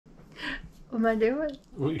What am I doing?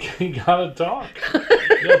 We gotta talk.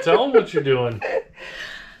 Yeah, tell them what you're doing.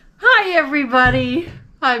 Hi, everybody.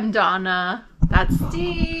 I'm Donna. That's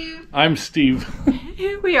Steve. I'm Steve.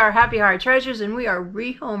 We are Happy Heart Treasures, and we are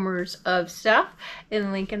rehomers of stuff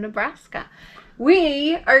in Lincoln, Nebraska.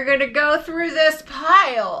 We are going to go through this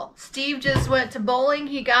pile. Steve just went to bowling.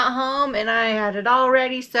 He got home, and I had it all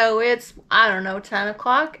ready. So it's, I don't know, 10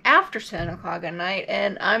 o'clock, after 10 o'clock at night,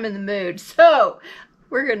 and I'm in the mood. So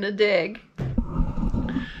we're going to dig.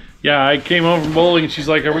 Yeah, I came home from bowling, and she's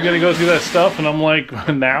like, are we going to go through that stuff? And I'm like,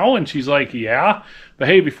 now? And she's like, yeah. But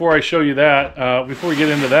hey, before I show you that, before we get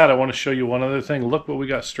into that, I want to show you one other thing. Look what we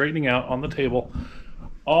got straightening out on the table.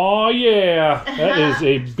 Oh, yeah. That is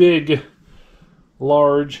a big,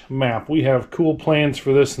 large map. We have cool plans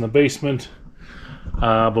for this in the basement,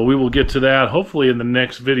 but we will get to that hopefully in the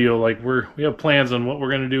next video. Like we have plans on what we're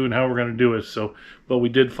going to do and how we're going to do it. So, but we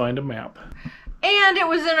did find a map. And it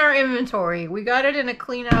was in our inventory. We got it in a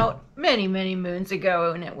clean out many, many moons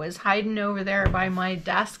ago, and it was hiding over there by my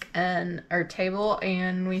desk and our table,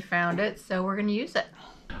 and we found it, so we're going to use it.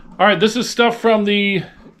 All right, this is stuff from the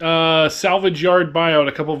salvage yard buyout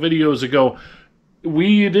a couple videos ago.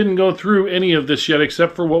 We didn't go through any of this yet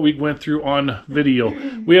except for what we went through on video.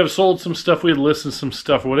 We have sold some stuff, we had listed some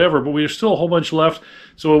stuff, whatever, but we have still a whole bunch left.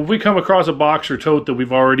 So if we come across a box or tote that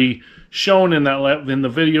we've already shown in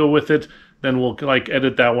the video with it, then we'll like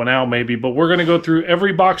edit that one out maybe. But we're going to go through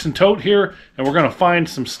every box and tote here, and we're going to find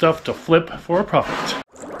some stuff to flip for a profit.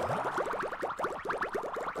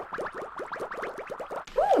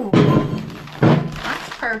 Ooh, that's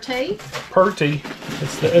pretty. Pretty.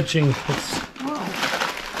 It's the etching.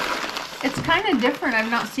 It's kind of different. I've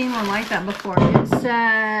not seen one like that before. It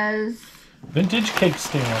says... Vintage cake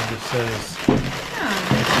stand, it says. Yeah.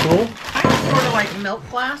 That's cool. Kind of sort of like milk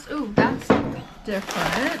glass. Ooh, that's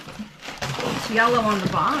different. It's yellow on the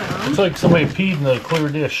bottom. It's like somebody peed in a clear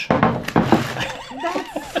dish.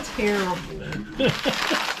 That's terrible.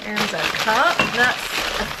 There's a cup. That's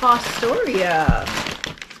a Fostoria.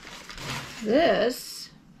 This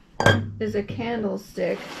is a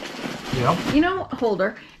candlestick. Yep. You know,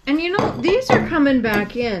 holder. And you know, these are coming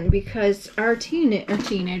back in because our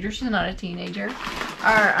teenager, she's not a teenager,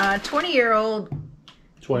 our 20-year-old...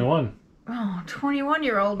 21. Oh,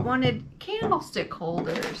 21-year-old wanted candlestick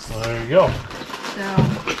holders. Well, there you go. So,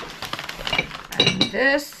 and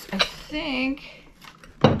this, I think,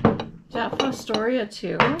 is that Fostoria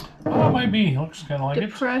too? Oh, it might be. Looks kind of like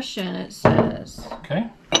Depression, it says. Okay.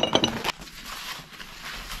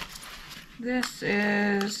 This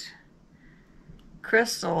is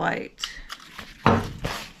Crystallite. All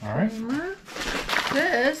right.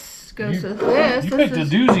 This goes with this. You picked a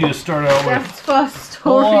doozy to start out with. That's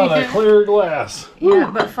Fostoria. Oh, that clear glass. Yeah,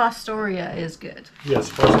 but Fostoria is good. Yes,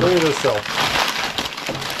 Fostoria does sell.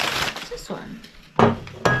 What's this one?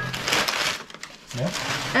 Yep.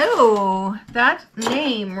 Oh, that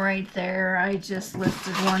name right there. I just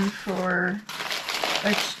listed one for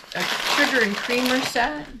a sugar and creamer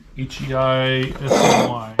set.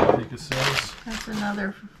 H-E-I-S-M-Y, I think it says. That's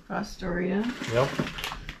another Fostoria. Yep.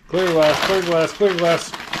 Clear glass, clear glass, clear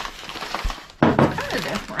glass. Kind of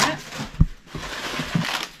different.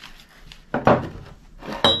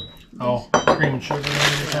 Oh, cream and sugar maybe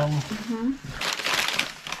or something. Mm-hmm.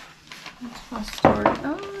 That's Fostoria.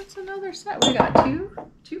 Oh, it's another set. We got two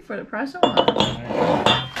for the price of one.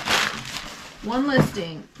 One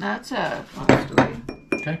listing. That's a Fostoria.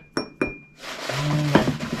 Okay.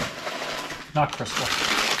 Not crystal.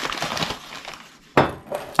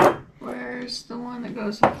 Where's the one that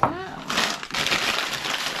goes with that one?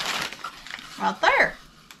 Right there.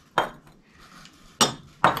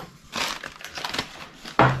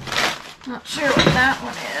 Not sure what that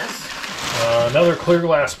one is. Another clear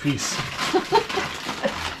glass piece.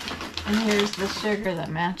 And here's the sugar that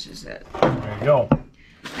matches it. There you go.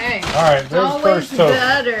 Hey, all right, there's always the first tote.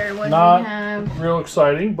 better when Not we have... real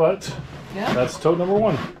exciting, but Yep. that's tote number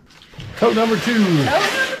one. Tote number two.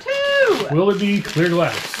 Tote number two. Will it be clear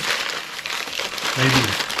glass? Maybe.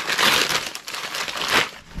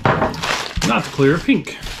 Not clear,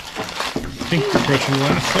 pink. Pink depression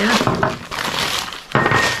glass there.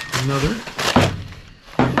 Another.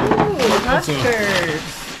 Ooh, Huskers.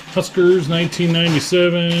 Huskers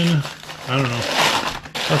 1997. I don't know.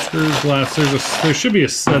 Huskers glass. There should be a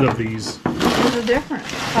set of these. There's a different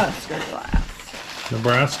Husker glass.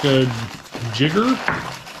 Nebraska Jigger.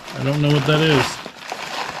 I don't know what that is.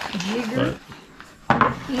 Jigger.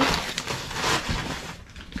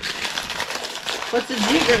 What's a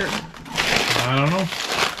jigger? I don't know.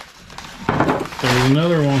 There's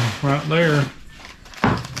another one right there.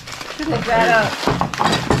 Look that up.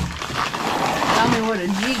 Tell me what a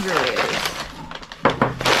jigger is.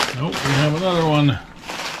 Nope, we have another one.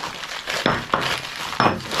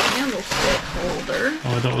 Candlestick holder.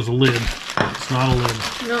 Oh, I thought it was a lid. It's not a lid.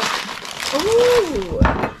 No. Ooh. I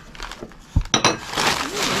don't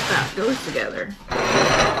know if that goes together.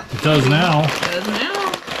 It does now. It does now.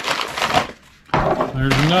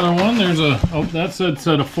 There's another one. There's a, oh, that's a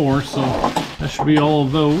set of 4, so that should be all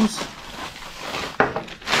of those.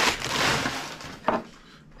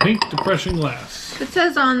 Pink depression glass. It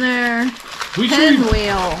says on there, We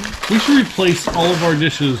pinwheel. We should replace all of our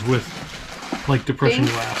dishes with, like, depression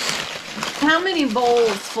Pink? glass. How many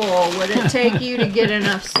bowls full would it take you to get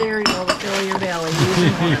enough cereal to fill your belly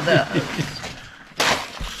using one of those?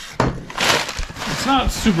 It's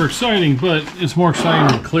not super exciting, but it's more exciting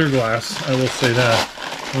than clear glass. I will say that.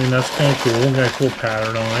 I mean, that's kind of cool. Got a cool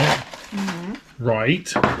pattern on it. Mm-hmm.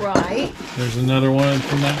 Right. Right. There's another one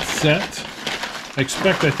from that set. I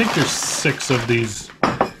think there's 6 of these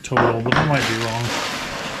total, but I might be wrong.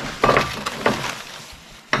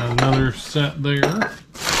 Another set there.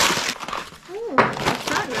 Ooh, what's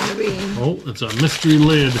that going to be? Oh, it's a mystery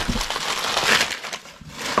lid.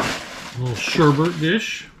 A little sherbet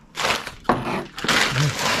dish.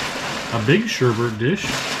 A big sherbet dish.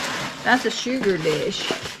 That's a sugar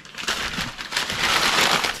dish.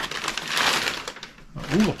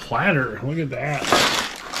 Ooh, a platter. Look at that.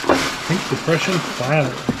 Pink depression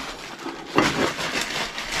platter.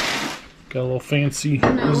 Got a little fancy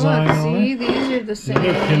design look, on see, it. these are the same.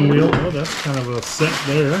 Another pinwheel. Oh, that's kind of a set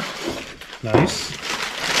there. Nice.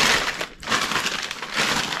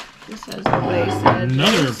 This has the lace edges.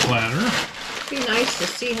 Another platter. It'd be nice to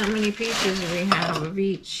see how many pieces we have of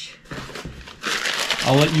each.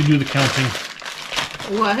 I'll let you do the counting.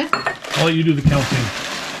 What? I'll let you do the counting.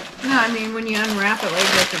 No, I mean, when you unwrap it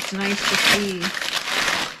like this, it's nice to see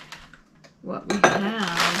what we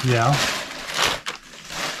have. Yeah.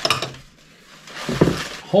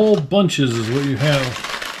 Whole bunches is what you have.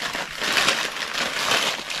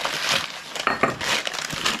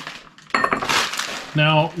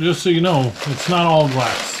 Now, just so you know, it's not all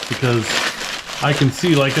glass, because I can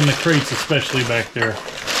see, like in the crates especially back there,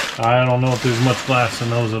 I don't know if there's much glass in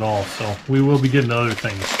those at all, so we will be getting other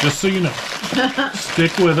things, just so you know.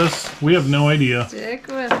 Stick with us. We have no idea Stick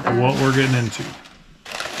with us. what we're getting into.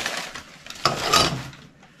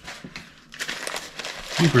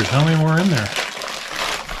 Keepers, how many more in there?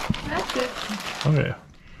 That's it. Okay.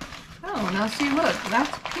 Oh, now see, look,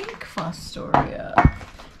 that's pink Fostoria.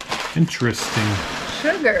 Interesting.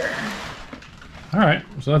 Sugar. All right,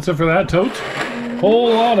 so that's it for that tote. Whole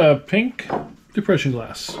lot of pink depression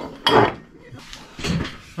glass. All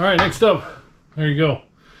right, next up, there you go.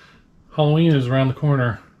 Halloween is around the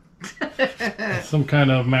corner. Some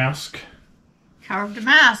kind of mask. Carved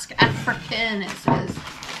mask. African, it says.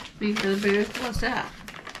 Be for the booth. What's that?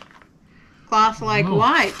 Cloth-like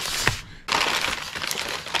wipes.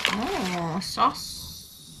 Oh,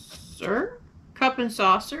 saucer? Cup and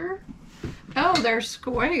saucer? Oh, they're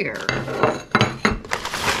square.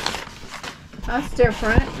 That's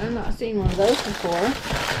different. I've not seen one of those before.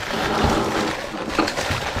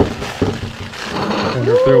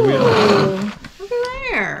 Wonder if there'll be a... Look at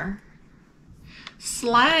there.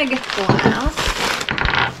 Slag glass.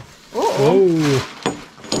 Oh.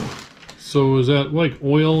 So is that like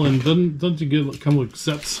oil, and doesn't you come with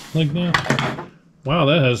sets like that? Wow,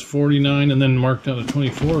 that has 49 and then marked down to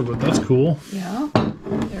 24, but that's cool. Yeah.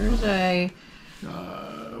 There's a...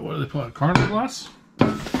 What do they call it? Carnival glass?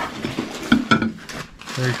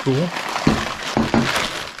 Very cool.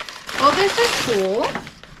 Well, this is cool.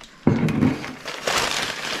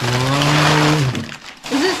 Murano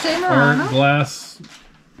Does it say art Murano? glass.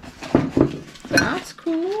 That's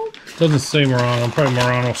cool. Doesn't say Murano. Probably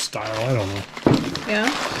Murano style. I don't know. Yeah.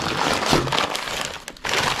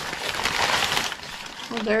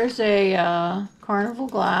 Well, there's a carnival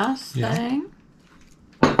glass thing.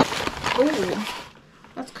 Oh,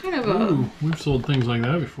 that's kind of a Ooh, we've sold things like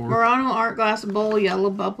that before. Murano art glass bowl, yellow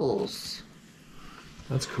bubbles.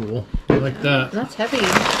 That's cool. I like that. That's heavy.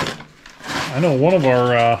 I know one of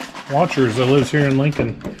our watchers that lives here in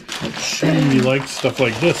Lincoln. She likes stuff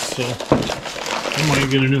like this, so I might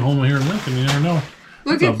get a new home here in Lincoln. You never know.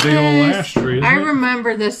 Look That's at a big old this. ashtray, isn't I it?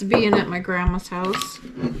 remember this being at my grandma's house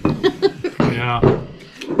Yeah,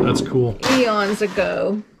 that's cool. eons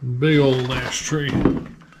ago. Big old ashtray.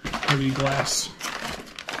 Heavy glass.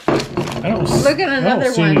 I don't Look at another I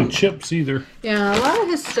don't see one. any chips either. Yeah, a lot of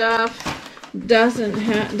his stuff didn't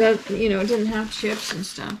have chips and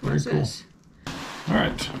stuff. What's Very cool. this? All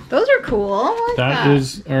right. Those are cool. I like that. That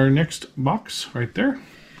is our next box right there.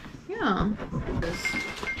 Yeah.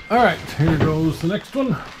 All right, here goes the next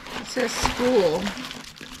one. It says school.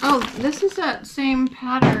 Oh, this is that same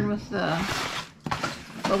pattern with the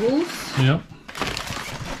bubbles. Yep.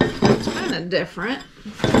 It's kind of different.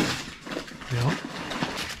 Yep.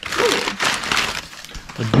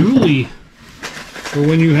 A dually for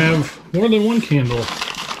when you have more than one candle.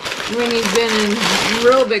 When you've been in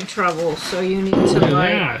real big trouble, so you need to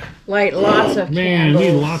light lots of Man, candles.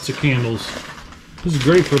 you need lots of candles. This is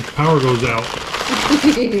great for if the power goes out.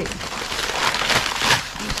 There's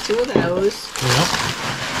 2 of those. Yep.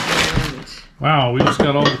 And Wow, we just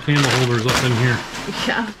got all the candle holders up in here.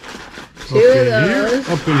 yeah. 2 Okay, of those.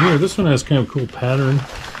 here, up in here. This one has kind of a cool pattern.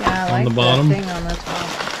 Yeah, I on like the bottom. that thing on the top.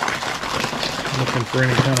 Looking for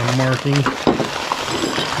any kind of marking.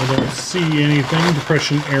 I don't see anything.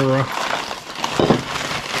 Depression era.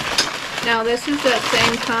 Now this is that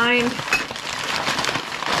same kind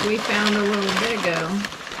we found a little bit ago.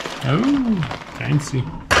 Oh, fancy.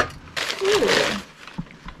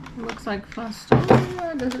 Ooh. Looks like Foster.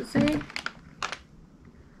 Does it say?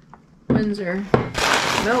 Windsor.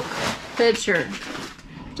 Milk pitcher.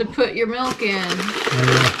 To put your milk in.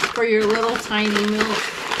 For your little tiny milk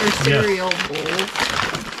or cereal bowl.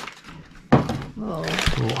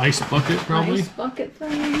 Little ice bucket, probably. Ice bucket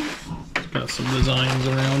thing. It's got some designs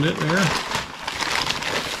around it there.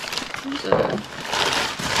 There's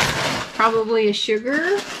probably a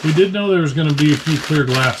sugar. We did know there was going to be a few clear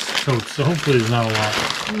glass totes, so hopefully there's not a lot.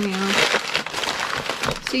 Yeah.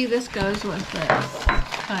 See, this goes with this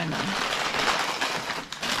kind of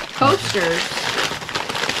coasters.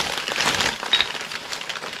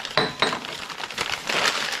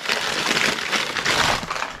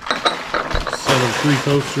 Set of 3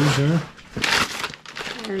 coasters there.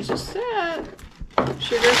 There's a set.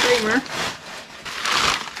 Sugar creamer.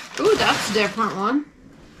 Ooh, that's a different one.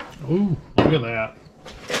 Ooh, look at that.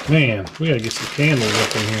 Man, we gotta get some candles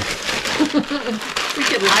up in here. We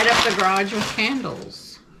could light up the garage with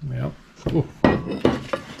candles. Yep. Ooh.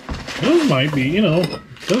 Those might be, you know,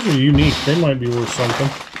 those are unique. They might be worth something.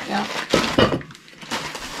 Yep.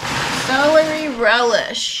 Celery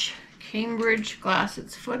relish. Cambridge glass.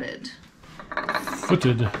 It's footed.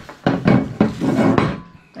 Footed.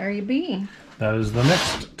 There you be. That is the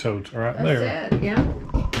next tote right That's there. it. Yeah.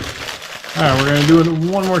 Alright, we're going to do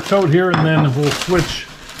one more tote here and then we'll switch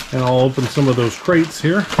and I'll open some of those crates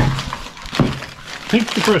here.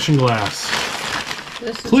 Pink depression glass.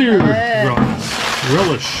 This is Clear good. glass.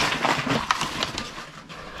 Relish.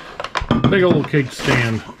 Big old cake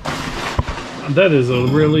stand. That is a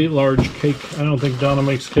really large cake. I don't think Donna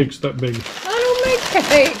makes cakes that big. I don't make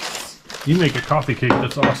cakes. You make a coffee cake,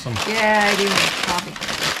 that's awesome. Yeah, I do make coffee.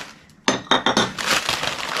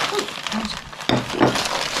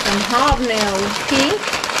 Some hobnail pink.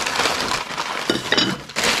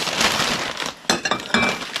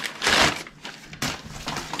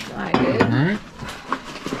 Lighted. Alright.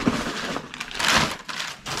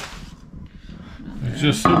 There's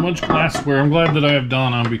just so much glassware. I'm glad that I have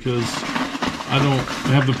Donna because I don't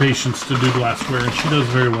have the patience to do glassware and she does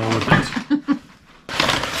very well with it.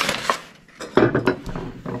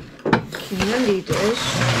 Candy dish.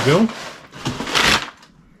 There you go.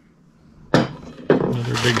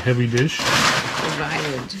 Another big heavy dish.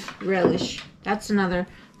 Divided relish. That's another,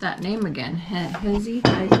 that name again. Hezzy.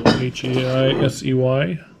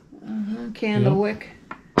 H-E-I-S-E-Y. Candle wick.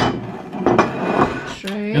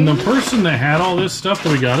 Tray. And the person that had all this stuff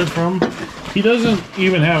that we got it from, he doesn't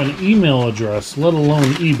even have an email address, let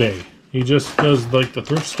alone eBay. He just does like the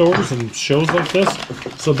thrift stores and shows like this.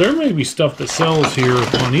 So there may be stuff that sells here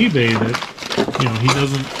on eBay that, you know, he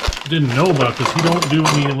didn't know about because he don't do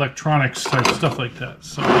any electronics type stuff like that.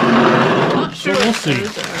 So, Not sure we'll what see.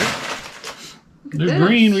 those are. They're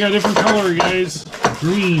green. We got a different color, guys.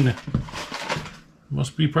 Green.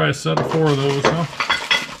 Must be probably a set of 4 of those, huh?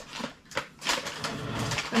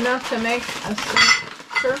 Enough to make a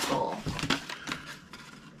circle.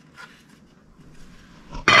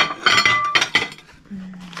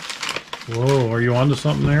 Whoa, are you onto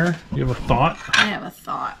something there? You have a thought? I have a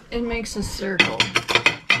thought. It makes a circle.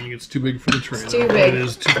 I think it's too big for the tray. It's too big. It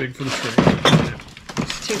is too big for the tray.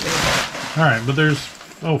 It's too big. Alright, but there's,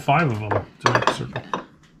 5 of them to make a circle.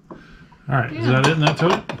 Alright, is that it in that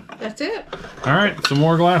tote? That's it. Alright, some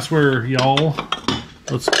more glassware, y'all.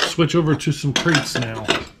 Let's switch over to some crates now.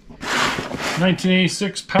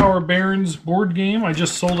 1986 Power Barons board game. I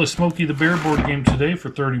just sold a Smokey the Bear board game today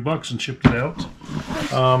for 30 bucks and shipped it out.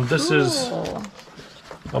 This is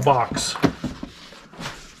a box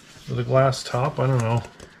with a glass top. I don't know.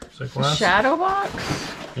 Is that glass? Shadow box?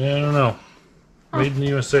 Yeah, I don't know. Made in the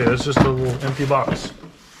USA. That's just a little empty box.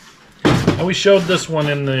 And we showed this one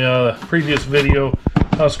in the previous video.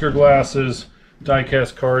 Husker glasses,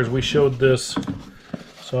 die-cast cards. We showed this.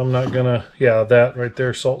 So I'm not gonna, yeah, that right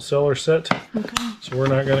there, salt cellar set. Okay. So we're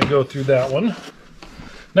not gonna go through that one.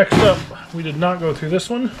 Next up, we did not go through this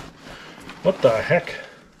one. What the heck?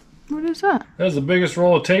 What is that? That is the biggest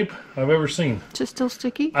roll of tape I've ever seen. Is it still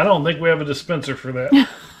sticky? I don't think we have a dispenser for that.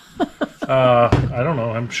 I don't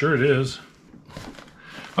know. I'm sure it is.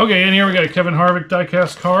 Okay, and here we got a Kevin Harvick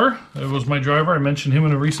diecast car. That was my driver. I mentioned him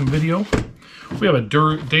in a recent video. We have a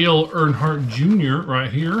Dale Earnhardt Jr. right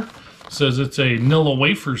here. It says it's a Nilla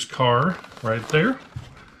Wafers car right there.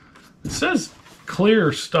 It says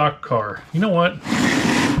clear stock car. You know what?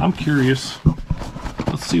 I'm curious.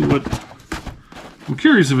 Let's see what... I'm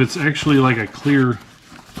curious if it's actually like a clear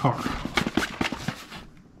car.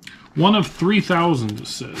 1 of 3,000 it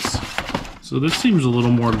says. So this seems a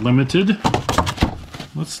little more limited.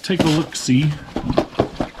 Let's take a look-see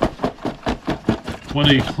what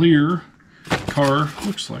a clear car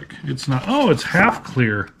looks like. It's not, oh, it's half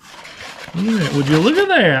clear. Look at that. Would you look at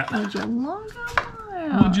that? Would you look at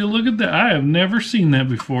that? Would you look at that? I have never seen that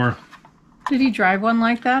before. Did he drive one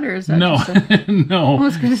like that, or is that no? just a... No. I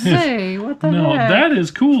was going to say, what the No, heck? that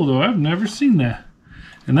is cool, though. I've never seen that.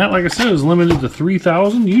 And that, like I said, is limited to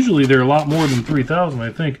 3,000. Usually they're a lot more than 3,000, I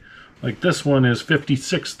think. Like this one is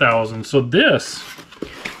 56,000. So this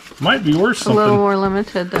might be worth something. A little more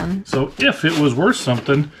limited then. So if it was worth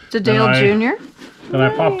something, It's a Dale Jr.? Then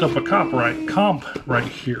I popped up a comp right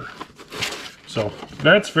here. So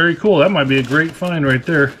that's very cool. That might be a great find right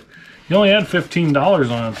there. You only had $15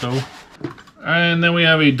 on it though. And then we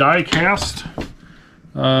have a die-cast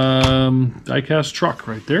truck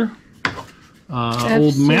right there.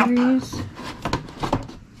 Old map.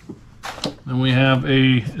 And we have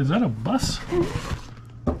a, is that a bus?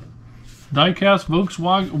 Die-cast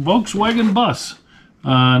Volkswagen bus.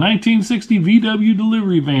 1960 VW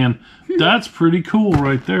delivery van. That's pretty cool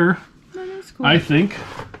right there. That is cool. I think.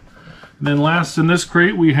 And then last in this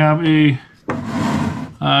crate we have a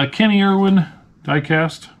Kenny Irwin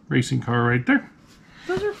die-cast racing car right there.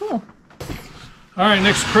 Those are cool. Alright,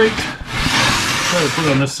 next crate. Try to put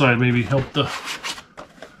it on this side, maybe help the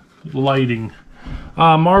lighting.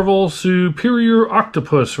 Marvel Superior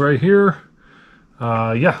Octopus right here.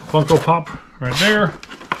 Yeah, Funko Pop right there.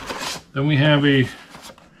 Then we have a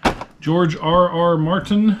George R.R.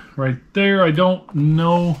 Martin right there. I don't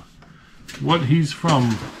know what he's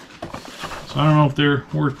from. So I don't know if they're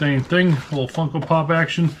worth anything. A little Funko Pop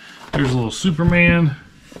action. There's a little Superman.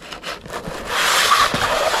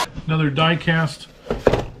 Another die-cast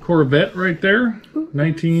Corvette right there.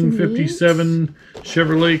 1957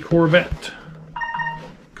 Chevrolet Corvette.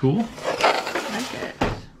 Cool. I like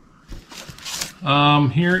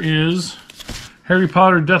it. Here is Harry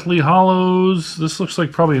Potter Deathly Hallows. This looks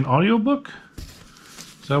like probably an audiobook.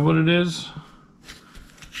 Is that what it is?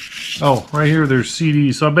 Oh, right here there's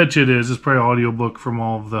CDs. So I bet you it is. It's probably an audiobook from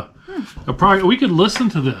all of the... We could listen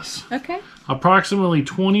to this. Okay. Approximately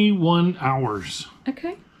 21 hours.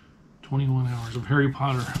 Okay. 21 hours of Harry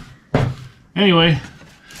Potter. Anyway,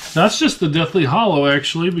 that's just the Deathly Hallow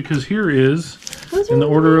actually, because here is In the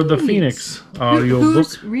Order of the Phoenix audiobook.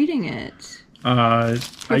 Who's reading it? I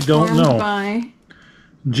don't know. By...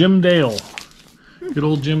 Jim Dale. Good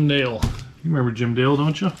old Jim Dale. You remember Jim Dale,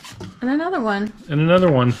 don't you? And another one. And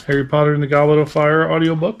another one, Harry Potter and the Goblet of Fire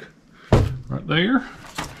audiobook. Right there.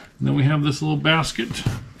 And then we have this little basket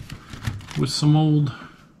with some old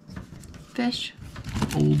Fish.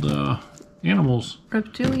 Old animals.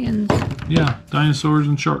 Reptilians. Yeah, dinosaurs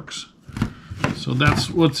and sharks. So that's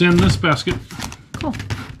what's in this basket. Cool.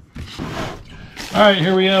 Alright,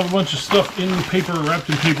 here we have a bunch of stuff in paper, wrapped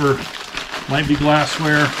in paper. Might be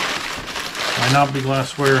glassware. Might not be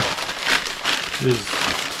glassware. It is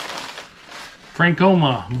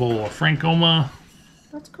Frankoma bowl. Frankoma.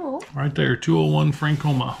 That's cool. Right there, 201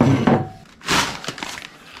 Frankoma.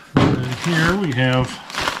 And here we have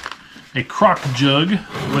a crock jug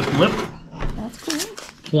with lip. That's cool.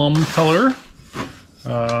 Plum color.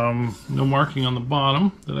 No marking on the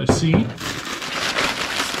bottom that I see.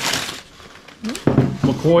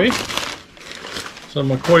 McCoy. So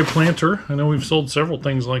McCoy planter. I know we've sold several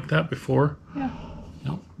things like that before. Yeah.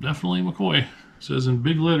 Yep, definitely McCoy. It says in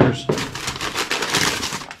big letters.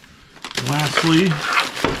 Lastly,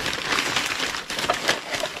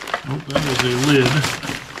 oh, that is a lid.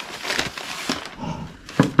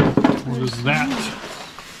 What is that?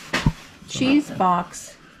 Cheese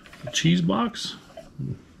box. A cheese box?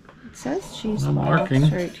 It says cheese No box marking.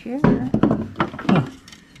 right here. Huh,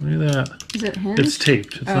 look at that. Is it hinged? It's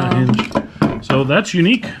taped. It's not hinged. So that's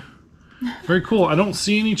unique. Very cool. I don't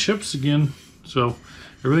see any chips again. So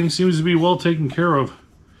everything seems to be well taken care of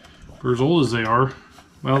for as old as they are.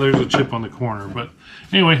 Well, there's a chip on the corner. But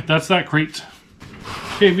anyway, that's that crate.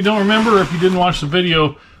 Okay, if you don't remember, if you didn't watch the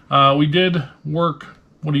video, we did work,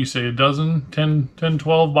 what do you say, a dozen, 10,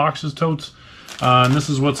 12 boxes, totes. And this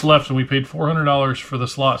is what's left, and we paid $400 for the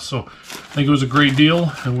slots. So I think it was a great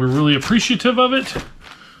deal, and we're really appreciative of it.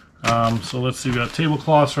 So let's see, we got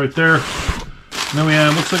tablecloths right there. And then we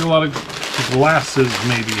have, looks like a lot of glasses,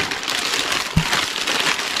 maybe.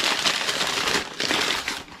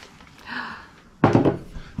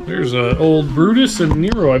 There's an old Brutus and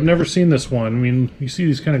Nero. I've never seen this one. I mean, you see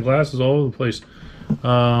these kind of glasses all over the place.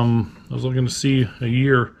 I was looking to see a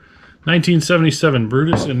year. 1977,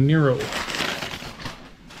 Brutus and Nero.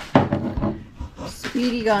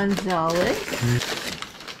 Speedy Gonzalez.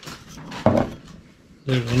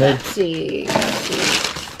 There's an Pepsi.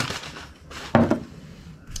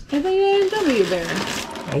 I think A&W there.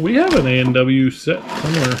 Oh, we have an A&W set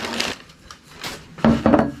somewhere.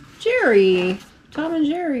 Jerry. Tom and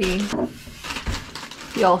Jerry.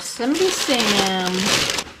 Yosemite Sam.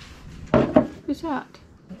 Who's that?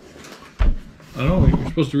 I don't know. You're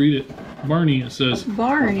supposed to read it. Barney, it says.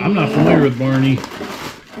 Barney. I'm not familiar with Barney.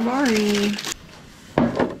 Barney.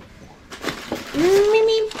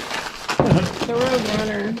 Meep. The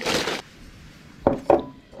Roadrunner.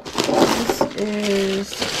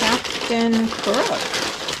 This is Captain Crook.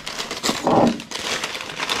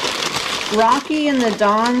 Rocky and the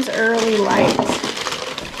Dawn's Early Light.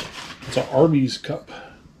 It's an Arby's cup.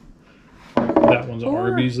 That one's an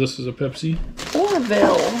Arby's. This is a Pepsi.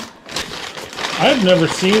 Orville. I've never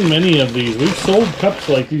seen many of these. We've sold cups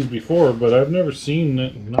like these before, but I've never seen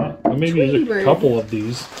it. Maybe there's a couple of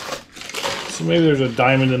these. So maybe there's a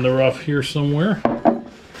diamond in the rough here somewhere.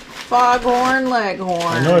 Foghorn Leghorn.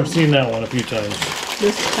 I know I've seen that one a few times.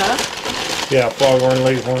 This cup? Yeah, Foghorn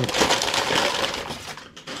Leghorn.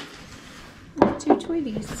 Two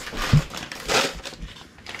Tweeties.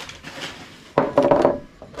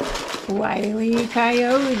 Wile E.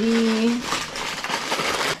 Coyote.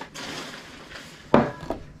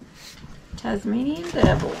 Tasmanian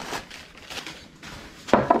Devil.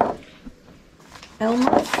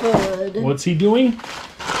 Elmer Fudd. What's he doing?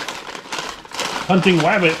 Hunting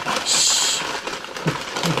rabbit.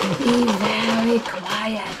 Be very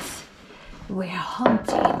quiet. We're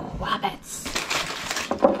hunting rabbits.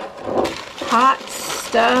 Hot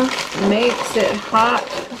stuff makes it hot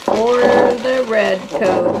for the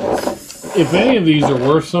redcoats. If any of these are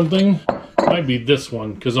worth something, it might be this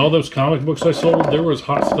one. Because all those comic books I sold, there was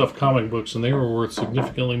Hot Stuff comic books, and they were worth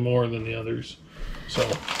significantly more than the others. So,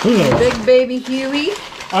 who knows? Big Baby Huey.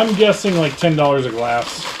 I'm guessing like $10 a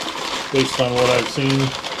glass, based on what I've seen.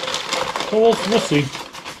 So we'll see.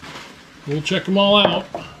 We'll check them all out.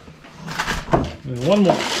 And one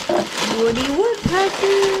more. Woody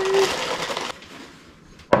Woodpecker.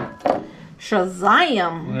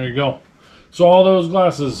 Shazam. There you go. So all those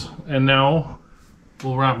glasses, and now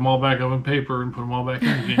we'll wrap them all back up in paper and put them all back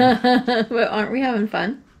in again. But aren't we having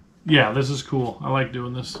fun? Yeah, this is cool. I like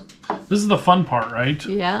doing this. This is the fun part, right?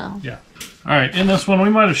 Yeah. Yeah. All right, in this one, we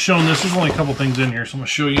might have shown this. There's only a couple things in here, so I'm going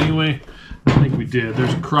to show you anyway. I think we did.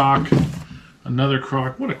 There's a crock, another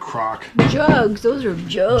crock. What a crock. Jugs. Those are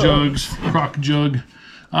jugs. Jugs, crock jug.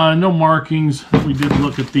 No markings. We did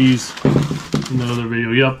look at these in the other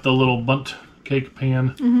video. Yep, the little bundt cake pan.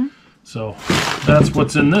 Mm-hmm. So that's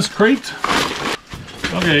what's in this crate.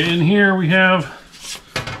 Okay, in here we have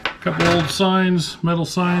a couple old signs, metal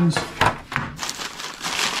signs. An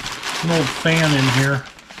old fan in here.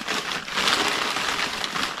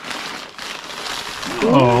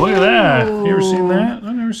 Oh, look at that. You ever seen that?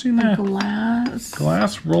 I've never seen that.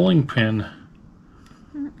 Glass rolling pin.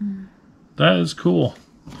 That is cool.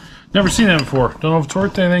 Never seen that before. Don't know if it's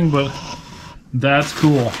worth anything, but that's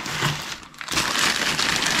cool.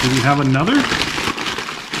 Do we have another?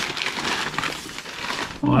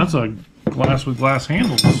 Well, that's a glass with glass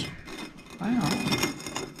handles. Wow.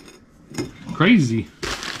 Crazy.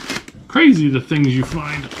 Crazy the things you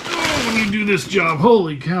find. Oh, when you do this job.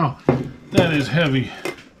 Holy cow. That is heavy.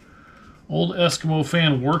 Old Eskimo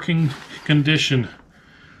fan, working condition.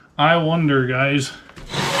 I wonder, guys.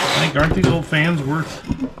 I think, aren't these old fans worth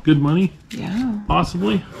good money? Yeah.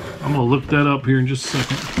 Possibly. I'm going to look that up here in just a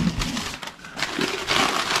second.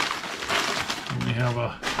 And we have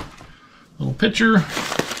a little pitcher.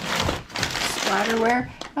 Splatterware.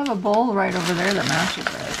 I have a bowl right over there that matches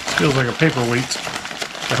it. Feels like a paperweight.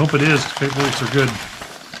 I hope it is. Paperweights are good.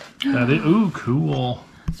 That is, ooh, cool.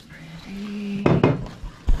 That's pretty.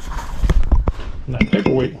 And that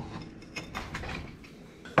paperweight.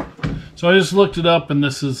 So I just looked it up, and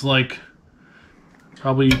this is like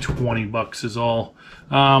probably 20 bucks is all.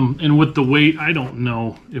 And with the weight, I don't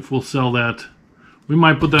know if we'll sell that. We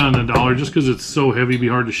might put that on $1 just because it's so heavy, it'd be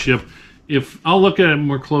hard to ship. if I'll look at it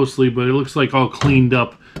more closely, but it looks like all cleaned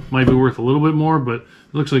up. Might be worth a little bit more, but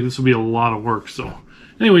it looks like this will be a lot of work. So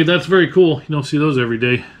anyway, that's very cool. You don't see those every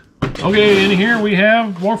day. Okay, in here we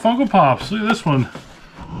have more Funko Pops. Look at this one.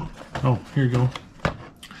 Oh, here you go.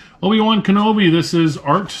 Obi-Wan Kenobi. This is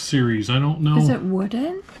art series. I don't know. Is it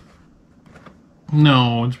wooden?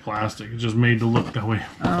 No, it's plastic. It's just made to look that way.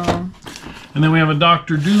 Oh. And then we have a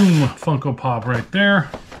Doctor Doom Funko Pop right there.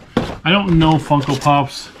 I don't know Funko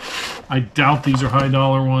Pops. I doubt these are high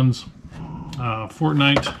dollar ones.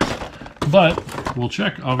 Fortnite. But we'll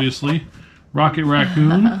check, obviously. Rocket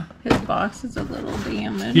Raccoon. His box is a little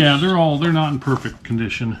damaged. Yeah, they're not in perfect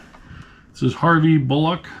condition. This is Harvey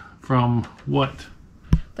Bullock from what?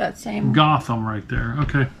 That same. Gotham right there.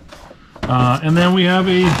 Okay. And then we have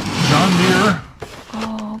a John Deere.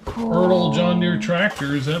 Oh, cool. Earl John Deere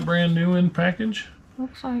tractor. Is that brand new in package?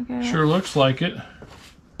 Looks like it. Sure looks like it.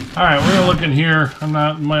 All right, we're gonna look in here.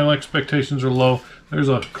 My expectations are low. There's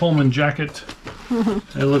a Coleman jacket.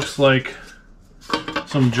 It looks like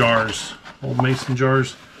some jars, old mason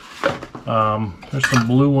jars. There's some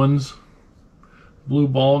blue ones, blue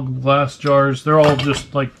ball glass jars. They're all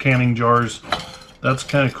just like canning jars. That's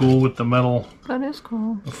kind of cool with the metal. That is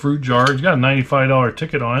cool. A fruit jar. It's got a $95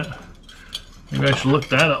 ticket on it. Maybe I should look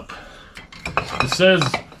that up. It says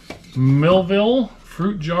Millville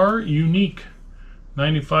fruit jar unique,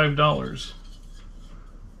 $95.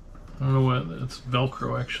 I don't know what, that's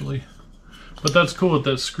Velcro actually. But that's cool with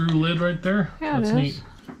that screw lid right there. Yeah, that's it is. neat.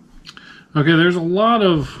 Okay, there's a lot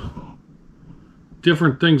of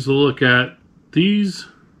different things to look at. These,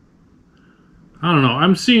 I don't know.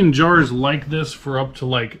 I'm seeing jars like this for up to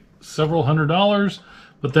like several $100s,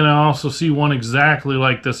 but then I also see one exactly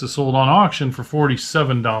like this is sold on auction for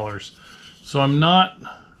 $47. So I'm not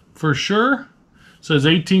for sure. It says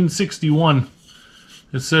 1861.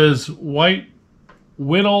 It says White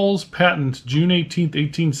Whittall's patent, June 18th,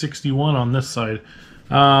 1861 on this side.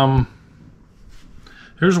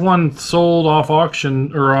 Here's one sold off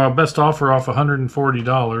auction, or best offer off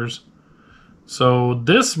 $140. So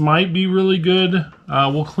this might be really good.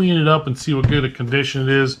 We'll clean it up and see what good a condition it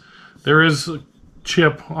is. There is a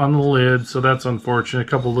chip on the lid, so that's unfortunate. A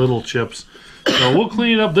couple little chips. So we'll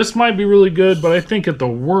clean it up. This might be really good, but I think at the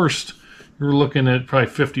worst, you're looking at probably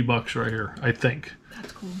 $50 right here, I think.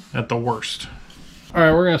 That's cool. At the worst. All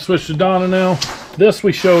right, we're gonna switch to Donna now. This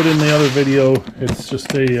we showed in the other video. It's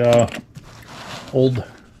just a old,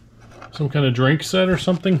 some kind of drink set or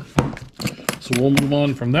something. So we'll move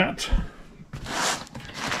on from that.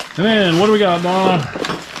 And then, what do we got, Donna?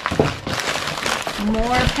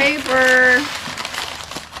 More paper.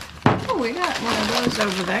 Oh, we got one of those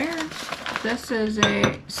over there. This is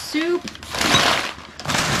a soup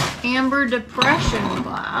amber depression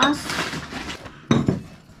glass.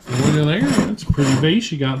 Look at there. That's a pretty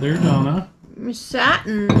vase you got there, Donna.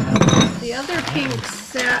 Satin. The other pink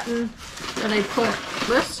satin that I put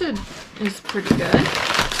listed is pretty good.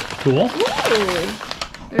 Cool. Ooh.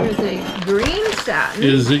 There's a green satin.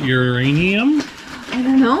 Is it uranium? I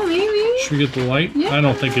don't know, maybe. Should we get the light? Yeah. I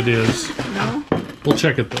don't think it is. No. We'll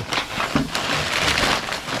check it though.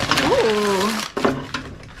 Ooh.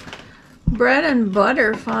 Bread and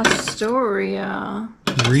butter Fostoria.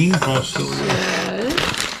 Green Fostoria. Yes.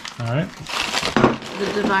 Alright. The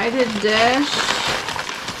divided dish.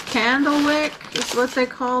 Candle wick is what they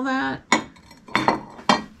call that.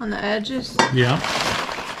 On the edges. Yeah.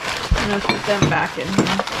 I'm going to put them back in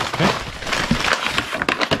here. Okay.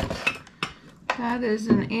 That is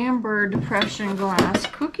an amber depression glass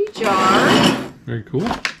cookie jar. Very cool.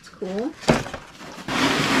 It's cool.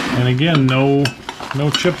 And again, no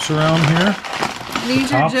chips around here.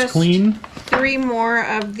 These are Top's just clean. 3 more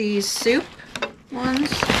of these soup ones.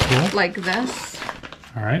 Cool. Like this.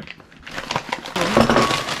 Alright.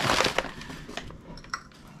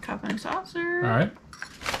 Cup and saucer. Alright.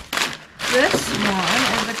 This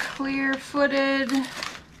one is a clear-footed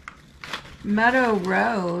Meadow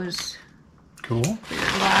Rose. Cool. Clear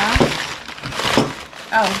glass.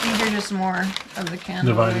 Oh, these are just more of the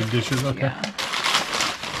candle. Divided dishes, okay. Yeah.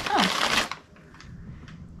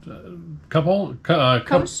 Oh,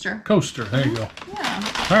 coaster. Coaster, there you go. Yeah.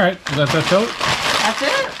 Alright, is that tote? That's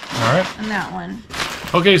it. Alright. And that one.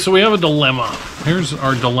 Okay, so we have a dilemma. Here's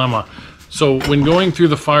our dilemma. So when going through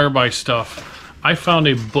the Firebuy stuff, I found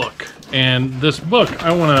a book. And this book,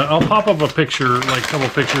 I'll pop up a picture, like a couple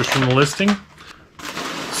pictures from the listing.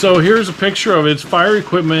 So here's a picture of it. It's fire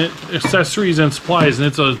equipment, accessories, and supplies, and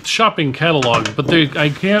it's a shopping catalog, but I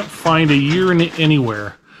can't find a year in it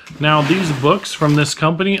anywhere. Now, these books from this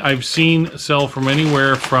company, I've seen sell from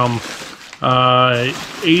anywhere from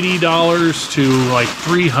 $80 to like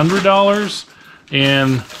 $300,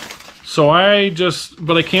 and So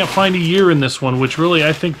but I can't find a year in this one, which really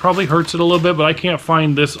I think probably hurts it a little bit, but I can't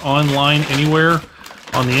find this online anywhere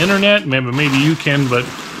on the internet. Maybe you can, but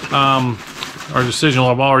our decision will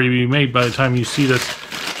have already been made by the time you see this.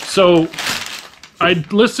 So I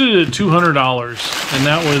listed it at $200, and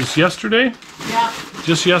that was yesterday? Yeah.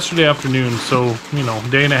 Just yesterday afternoon, so, you know, a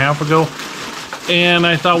day and a half ago. And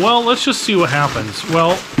I thought, well, let's just see what happens.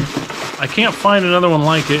 Well, I can't find another one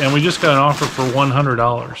like it, and we just got an offer for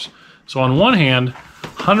 $100. So on one hand,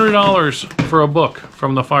 $100 for a book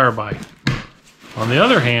from the Firebuy. On the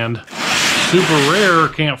other hand, super rare,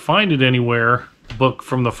 can't find it anywhere, book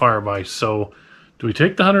from the Firebuy. So do we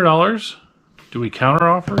take the $100? Do we counter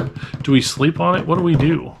offer? Do we sleep on it? What do we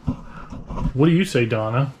do? What do you say,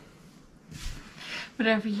 Donna?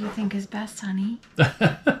 Whatever you think is best, honey.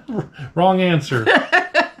 Wrong answer. We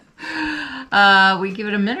give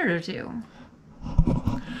it a minute or two.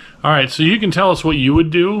 All right, so you can tell us what you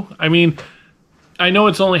would do. I mean, I know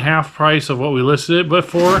it's only half price of what we listed it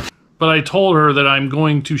before, but I told her that I'm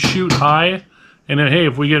going to shoot high, and then, hey,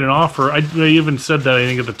 if we get an offer, I even said that, I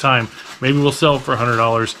think, at the time, maybe we'll sell it for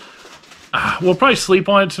 $100. We'll probably sleep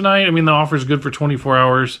on it tonight. I mean, the offer's good for 24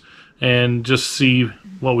 hours, and just see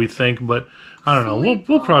what we think, but I don't know.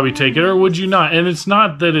 We'll probably take it, or would you not? And it's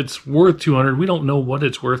not that it's worth $200. We don't know what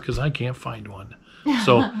it's worth because I can't find one.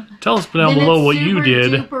 So tell us down below what you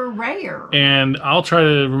did. Super rare. And I'll try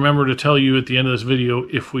to remember to tell you at the end of this video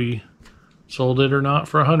if we sold it or not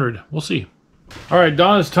for $100. We'll see. All right,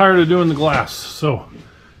 Donna's tired of doing the glass, so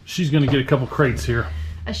she's going to get a couple crates here.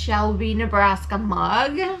 A Shelby, Nebraska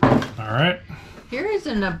mug. All right. Here is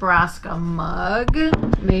a Nebraska mug.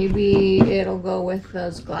 Maybe it'll go with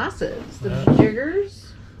those glasses. The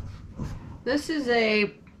jiggers. This is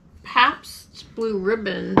a Pabst Blue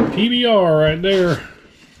Ribbon. PBR right there.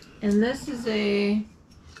 And this is a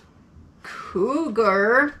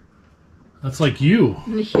Cougar. That's like you.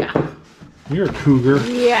 Yeah. You're a cougar.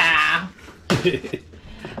 Yeah.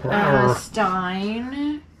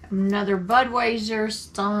 Stein. Another Budweiser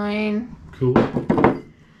Stein. Cool.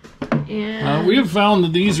 And we have found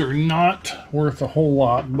that these are not worth a whole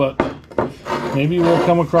lot, but maybe we'll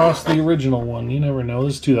come across the original one. You never know.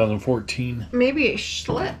 This is 2014. maybe a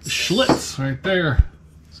Schlitz. Schlitz right there.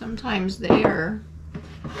 Sometimes they are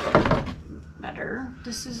better.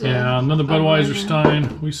 This is another Budweiser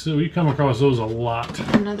Stein. We come across those a lot.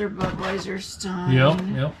 Another Budweiser Stein.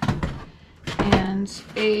 Yep. And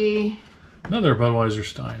another Budweiser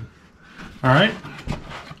Stein. All right.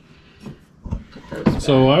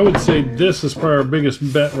 So I would say this is probably our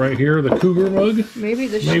biggest bet right here, the Cougar mug. Maybe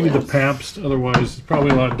the Pabst. Otherwise, it's probably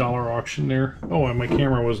a lot of dollar auction there. Oh, and my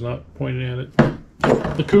camera was not pointing at it.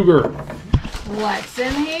 The Cougar. What's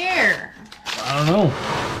in here? I don't know.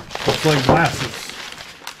 Looks like glasses.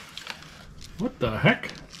 What the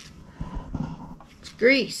heck? It's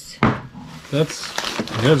grease. That's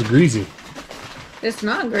greasy. It's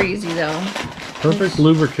not greasy though. Perfect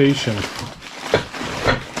lubrication.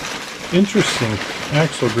 Interesting.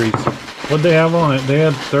 Axle grease. What'd they have on it? They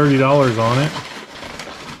had $30 on it.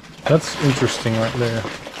 That's interesting right there.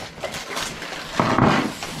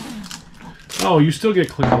 Oh, you still get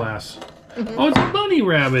clear glass. Oh, it's a bunny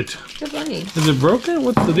rabbit. It's a bunny. Is it broken?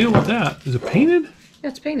 What's the deal with that? Is it painted? Yeah,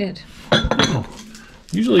 it's painted. Oh.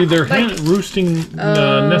 Usually they're roosting,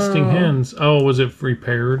 nesting hens. Oh, was it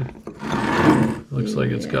repaired? Looks like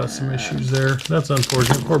it's got some issues there. That's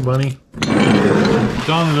unfortunate. Poor bunny.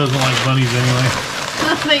 Donna doesn't like bunnies anyway.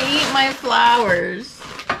 They eat my flowers.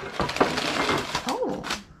 Oh.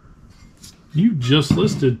 You just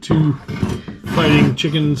listed 2 fighting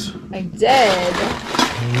chickens. I did.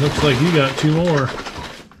 And looks like you got 2 more.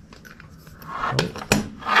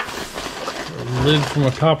 A lid from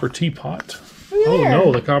a copper teapot. Oh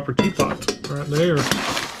no, the copper teapot. Right there.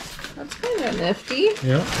 That's kind of nifty.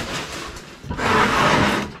 Yep.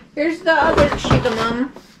 Here's the other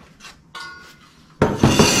Chigamum.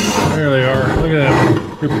 There they are. Look at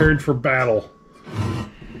that. Prepared for battle.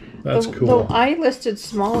 That's cool. I listed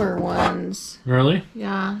smaller ones. Really?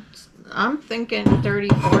 Yeah. I'm thinking $30,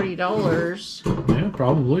 $40. Yeah,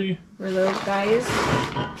 probably. For those guys.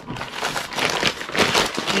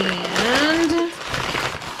 And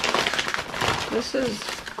this is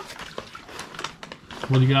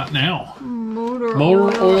what do you got now? Motor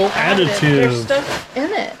oil additive. There's stuff in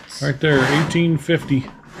it. Right there, 1850.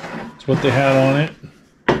 That's what they had on it.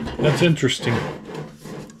 That's interesting.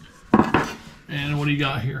 And what do you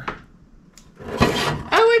got here?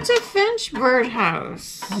 Oh, it's a Finch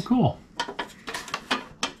birdhouse. Oh, cool.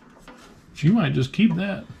 You might just keep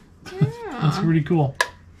that. Yeah. That's pretty cool.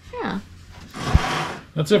 Yeah.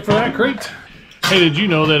 That's it for that crate. Hey, did you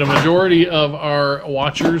know that a majority of our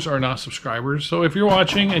watchers are not subscribers? So if you're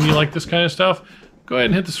watching and you like this kind of stuff, go ahead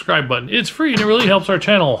and hit the subscribe button. It's free and it really helps our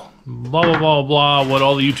channel. Blah, blah, blah, blah, what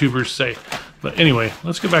all the YouTubers say. But anyway,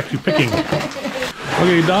 let's get back to picking.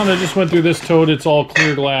 Okay, Donna just went through this tote. It's all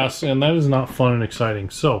clear glass, and that is not fun and exciting.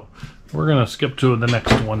 So we're going to skip to the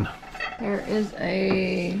next one. There is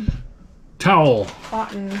a towel.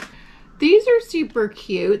 Cotton. These are super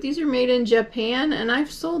cute. These are made in Japan, and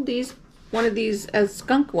I've sold one of these as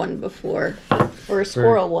skunk one before, or a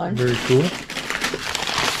squirrel one. Very cool.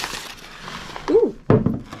 Ooh,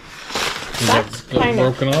 that's kind of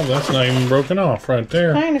broken off. That's not even broken off right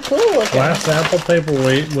there. Kind of cool looking. Glass apple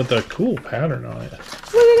paperweight with a cool pattern on it.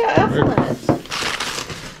 Look at that.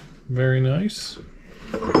 Very nice.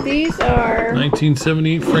 These are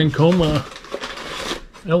 1978 Francoma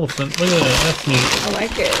elephant. Look at that. That's neat. I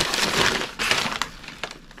like it.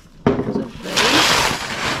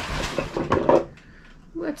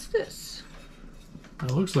 What's this?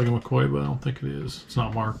 It looks like a McCoy, but I don't think it is. It's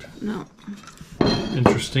not marked. No.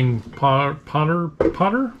 Interesting planter.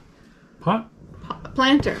 Planter.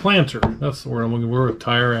 That's the word I'm looking for. A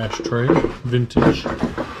tire ashtray, vintage.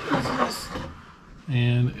 What's this?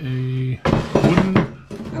 And a wooden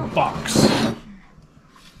box.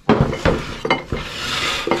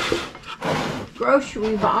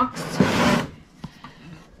 Grocery box.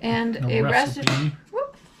 And a recipe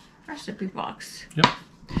box. Yep.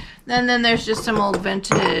 And then there's just some old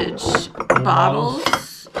vintage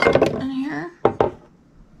bottles in here.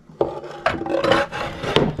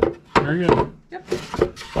 Very good. Yep.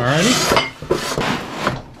 Alrighty.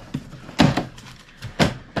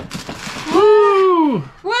 Woo!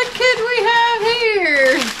 What could we have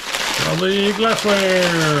here? Probably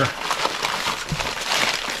glassware.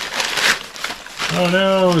 Oh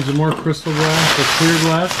no, is it more crystal glass or clear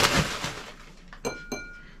glass?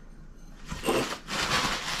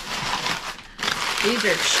 These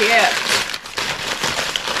are chipped.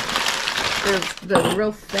 They're the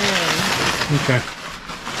real thin. Okay.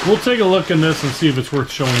 We'll take a look in this and see if it's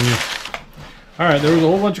worth showing you. Alright, there was a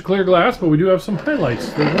whole bunch of clear glass, but we do have some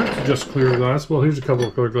highlights. They weren't just clear glass. Well, here's a couple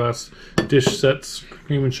of clear glass dish sets,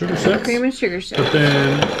 cream and sugar sets. Cream and sugar sets. But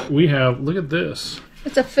then we have, look at this.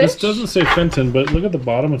 It's a fish. This doesn't say Fenton, but look at the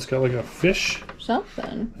bottom. It's got like a fish.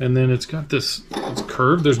 Something. And then it's got this, it's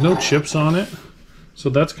curved. There's no chips on it. So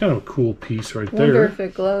that's kind of a cool piece right there. Wonder if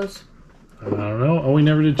it glows. I don't know. Oh, we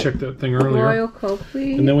never did check that thing earlier. Royal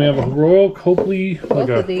Copley. And then we have a Royal Copley, Both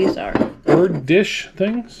of these are bird dish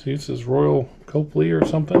thing. See, it says Royal Copley or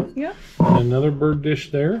something. Yeah. And another bird dish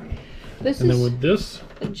there. This and is then with this,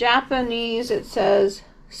 the Japanese. It says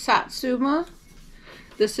Satsuma.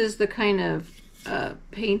 This is the kind of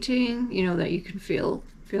painting, you know, that you can feel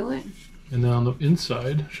it. and then on the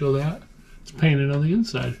inside, show that it's painted on the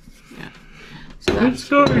inside. Yeah. So that's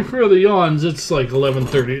sorry for the yawns. It's like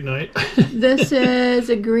 11:30 at night. This is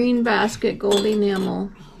a green basket gold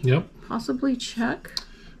enamel. Yep. Possibly Czech.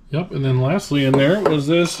 Yep. And then lastly in there was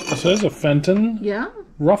this. It says a Fenton. Yeah.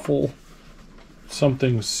 Ruffle.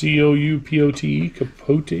 Something C-O-U-P-O-T-E.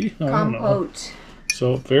 Capote. I don't know. Compote.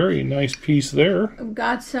 So very nice piece there. I've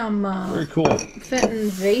got some Very cool. Fenton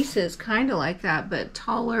vases, kind of like that, but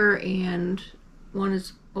taller, and one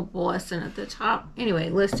is opalescent at the top. Anyway,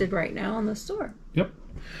 listed right now in the store. Yep.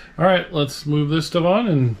 All right, let's move this stuff on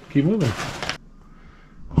and keep moving.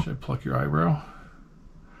 Should I pluck your eyebrow?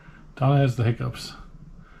 Donna has the hiccups.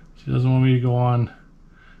 She doesn't want me to go on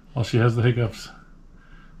while she has the hiccups.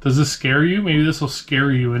 Does this scare you? Maybe this will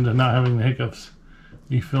scare you into not having the hiccups.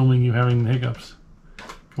 Me filming you having the hiccups.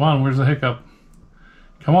 Come on, where's the hiccup?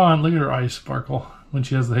 Come on, look at her eyes sparkle when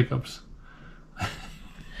she has the hiccups.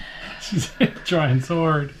 She's trying so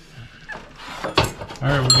hard. All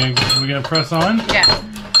right, we're gonna press on. Yeah.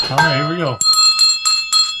 All right, here we go.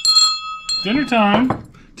 Dinner time.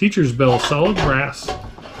 Teacher's bell, solid brass.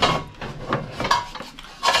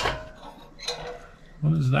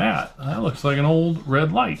 What is that? That looks like an old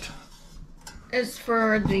red light. It's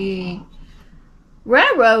for the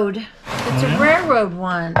railroad. It's a railroad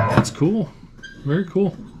one. That's cool. Very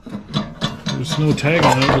cool. There's no tag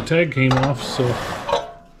on it. The tag came off, so.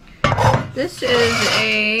 This is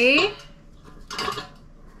a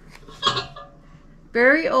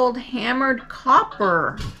very old hammered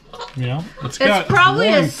copper. Yeah, it's probably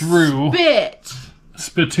a spit.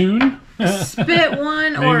 Spittoon? Spit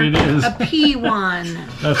one or Maybe it is. a pea one.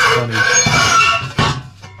 That's funny.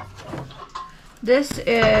 This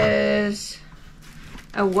is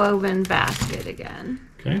a woven basket again.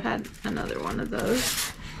 Okay. I've had another one of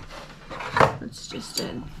those. That's just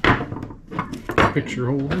it. Picture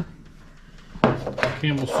holder.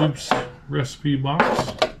 Campbell Soup's recipe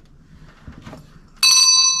box.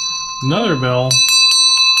 Another bell.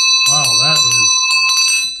 Wow, that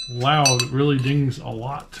is loud. It really dings a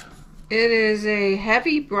lot. It is a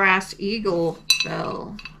heavy brass eagle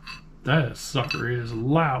bell. That sucker is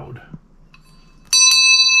loud.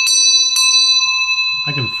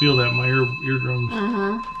 I can feel that in my eardrums.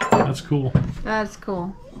 Uh-huh. That's cool. That's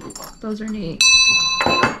cool. Those are neat.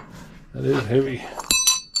 That is heavy.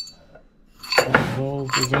 I don't know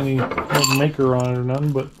if there's any maker on it or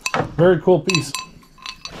none, but very cool piece.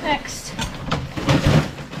 Next.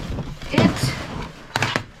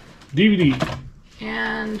 DVD.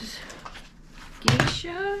 And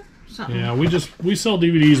geisha? Something. Yeah, we sell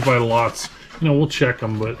DVDs by lots. You know, we'll check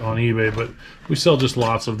them but on eBay, but we sell just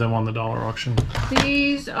lots of them on the dollar auction.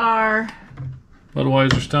 These are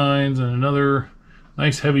Budweiser Steins and another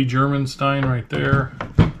nice heavy German Stein right there.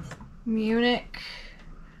 Munich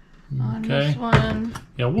on Okay. this one.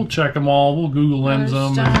 Yeah, we'll check them all. We'll Google Lens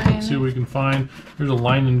them Stein. and see what we can find. There's a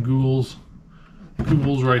Line & Kugels.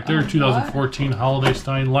 Kugels right there, 2014 Holiday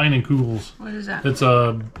Stein. Line & Kugels. What is that? It's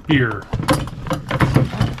a beer.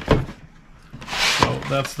 So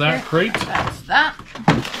that's that crate. That's that.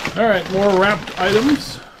 All right, more wrapped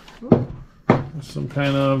items. Some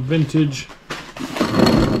kind of vintage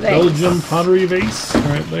Belgium pottery vase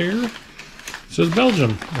right there. It says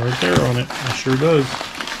Belgium right there on it. It sure does.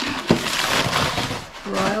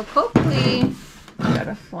 Royal Copley. Got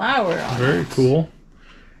a flower on Very it. cool.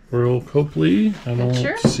 Royal Copley. I don't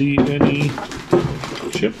Picture. see any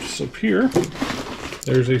chips up here.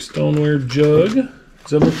 There's a stoneware jug. Is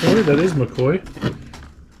that McCoy? That is McCoy.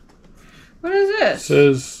 What is It this?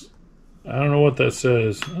 says, I don't know what that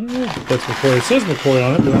says. I don't know if that's McCoy. It says McCoy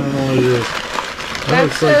on it, but I don't know what it is. That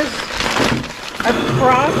It's says a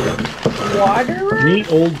crock waterer?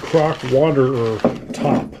 neat old crock waterer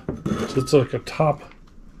top. So it's like a top.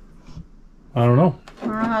 I don't know. I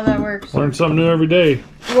don't know how that works. Learn something new every day.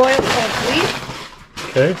 Royal Copley.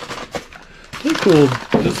 Okay. This is cool.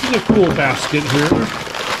 This is a cool basket here.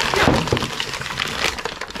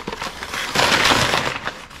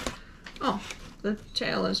 Oh, the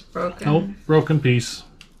tail is broken. Oh, broken piece.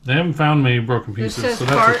 They haven't found many broken This pieces, says so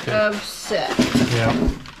that's part okay. of set. Yeah.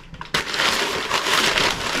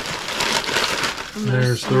 And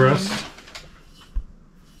There's the rest.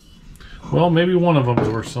 Well, maybe one of them is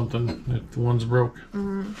worth something if the one's broke.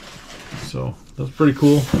 So that's pretty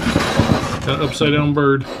cool. Got an upside down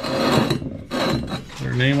bird.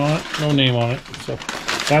 Their name on it? No name on it. So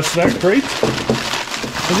that's that crate.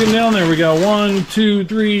 We're getting down there. We got 1, 2,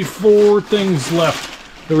 3, 4 things left.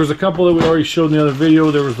 There was a couple that we already showed in the other video.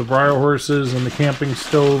 There was the briar horses and the camping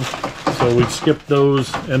stove. So we skipped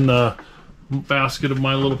those, and the basket of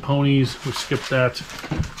My Little Ponies. We skipped that.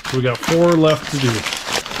 So we got 4 left to do.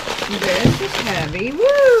 This is heavy.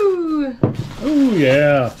 Woo! Oh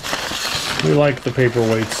yeah. We like the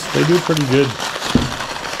paperweights. They do pretty good.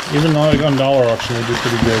 Even like on dollar auction they do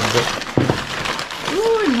pretty good. But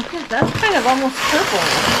Ooh, and look at that's kind of almost purple.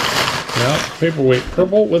 yeah, paperweight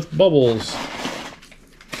purple with bubbles.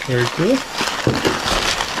 Very cool.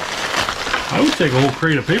 I would take a whole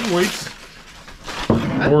crate of paperweights.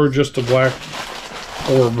 Or just a black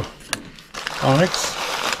orb. Onyx.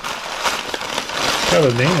 Got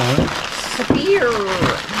a name on it. Spear.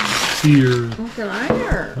 Here. Look at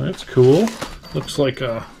there. That's cool. Looks like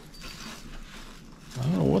a... I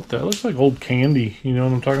don't know what that... looks like old candy. You know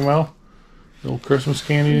what I'm talking about? The old Christmas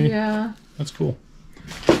candy. Yeah. That's cool.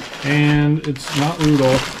 And it's not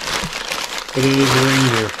Rudolph, but it is a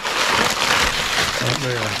reindeer. Right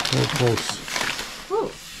there. Real close. Ooh.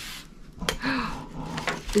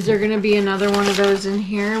 Is there going to be another one of those in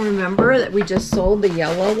here? Remember that we just sold the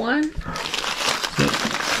yellow one?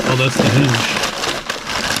 Oh, that's the hinge.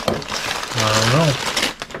 I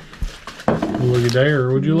don't know. Look at there.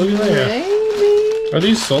 Would you look at that? Maybe. Are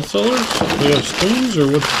these salt cellars? Do they have spoons or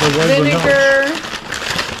what's the Vinegar.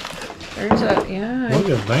 There's a, yeah. Look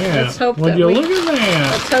at that. Let's hope Would that you we- look at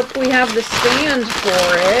that? Let's hope we have the stand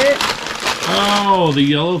for it. Oh, the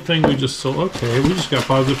yellow thing we just sold. Okay, we just got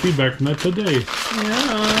positive feedback from that today.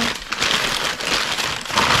 Yeah.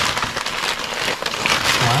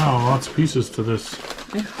 Wow, lots of pieces to this.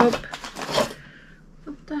 I hope.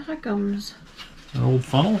 What the heckums? An old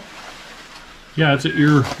funnel? Yeah, it's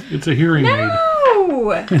a hearing aid.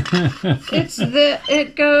 No!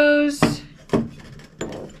 It goes.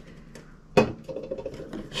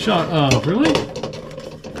 Shut up, really?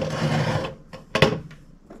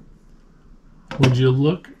 Would you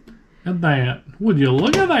look at that? Would you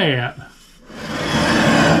look at that?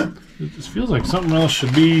 It just feels like something else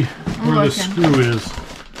should be where the screw is.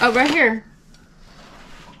 Oh, right here.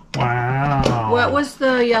 Wow. What was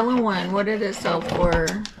the yellow one? What did it sell for?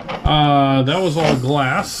 That was all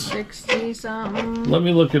glass. 60 something. Let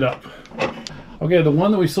me look it up. Okay, the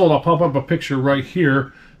one that we sold, I'll pop up a picture right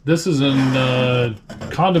here. This is a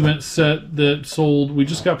condiment set that sold, we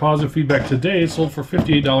just got positive feedback today, it sold for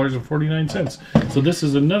 $58.49. So this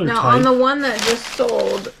is another now, type. on the one that just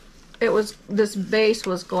sold, it was, this base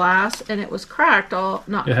was glass and it was cracked, all,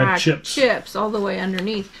 not it cracked, had chips all the way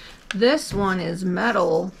underneath. This one is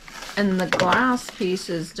metal and the glass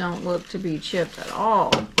pieces don't look to be chipped at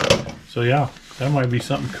all. So yeah, that might be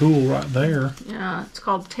something cool right there. Yeah, it's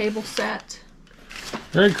called table set.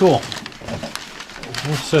 Very cool.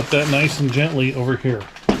 We'll set that nice and gently over here.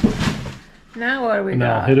 Now what do we got?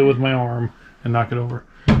 Now hit it with my arm and knock it over.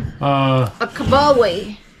 A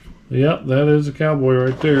cowboy. Yep, that is a cowboy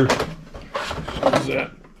right there. What is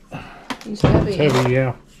that? He's heavy. It's heavy,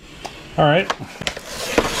 yeah. All right.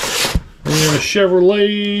 We have a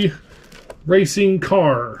Chevrolet racing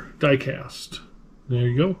car diecast. There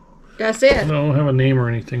you go. That's it. I don't have a name or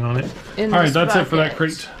anything on it. All right, that's it for that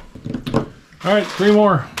crate. All right, 3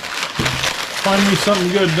 more. Find me something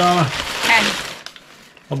good, Donna. Okay.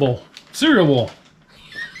 A bowl. Cereal bowl.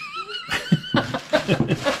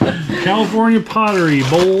 California Pottery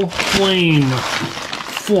Bowl Flame.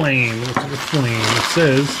 Flame. What's the flame? It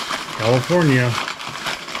says California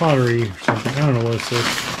Pottery or something. I don't know what it says.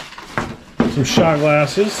 Some shot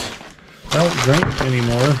glasses. I don't drink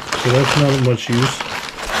anymore, so that's not much use.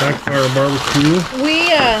 Backfire barbecue.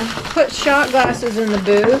 We put shot glasses in the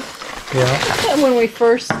booth. Yeah. When we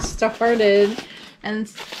first started, and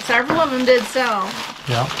several of them did sell.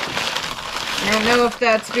 Yeah. I don't know if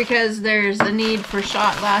that's because there's a need for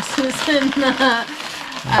shot glasses in the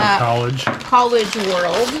college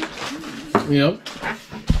world. Yep.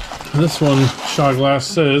 This one, shot glass,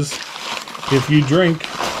 says, if you drink,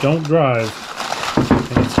 don't drive.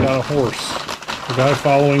 And it's got a horse. The guy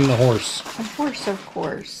following the horse. A horse, of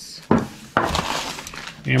course.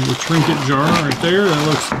 Amber trinket jar right there. That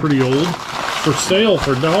looks pretty old. For sale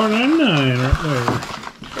for $1.99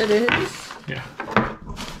 right It is. there. Yeah.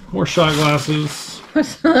 More shot glasses.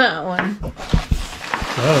 What's that one?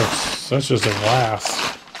 That's just a glass.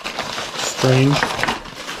 Strange.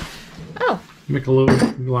 Oh.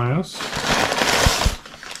 Michelob glass.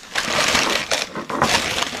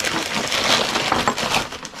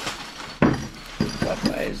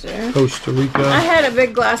 Budweiser. Costa Rica. I had a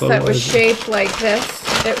big glass that was Budweiser. shaped like this.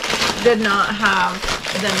 It did not have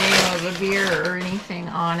the name of a beer or anything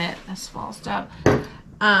on it. That's small stuff.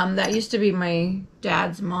 That used to be my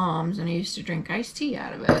dad's mom's, and I used to drink iced tea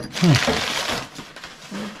out of it.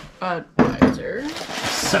 Budweiser.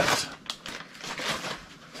 Set.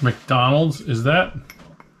 McDonald's, is that?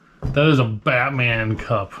 That is a Batman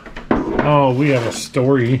cup. Oh, we have a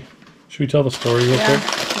story. Should we tell the story real quick?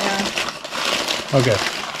 Yeah. Okay.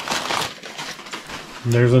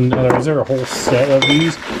 There's another. Is there a whole set of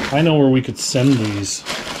these? I know where we could send these.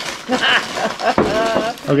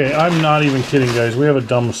 Okay, I'm not even kidding, guys. We have a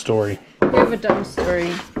dumb story. We have a dumb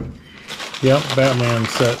story. Yep, Batman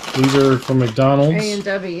set. These are from McDonald's.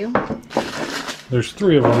 A&W. There's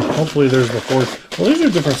 3 of them. Hopefully there's the 4th. Well, these are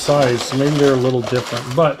different size, so maybe they're a little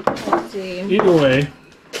different. But Let's see. either way,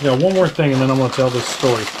 yeah, one more thing, and then I'm going to tell this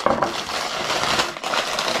story.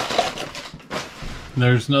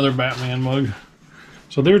 There's another Batman mug.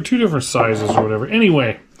 So there are 2 different sizes or whatever.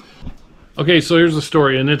 Anyway. Okay, so here's the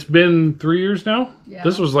story, and it's been 3 years now? Yeah.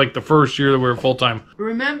 This was like the first year that we were full-time.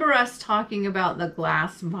 Remember us talking about the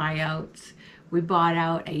glass buyouts? We bought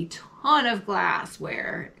out a ton of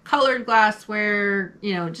glassware. Colored glassware,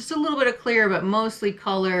 you know, just a little bit of clear, but mostly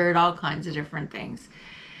colored, all kinds of different things.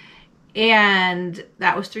 And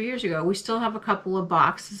that was 3 years ago. We still have a couple of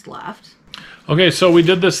boxes left. Okay, so we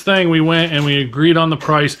did this thing. We went and we agreed on the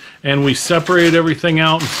price, and we separated everything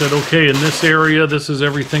out and said, okay, in this area, this is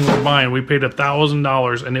everything we're buying. We paid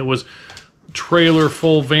 $1,000, and it was trailer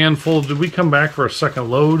full, van full. Did we come back for a second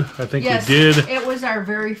load? I think Yes, we did. it was our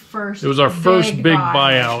very first. It was our first big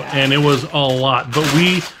buyout, and it was a lot. But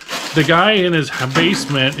the guy in his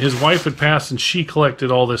basement, his wife had passed, and she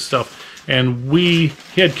collected all this stuff. And he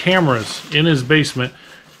had cameras in his basement,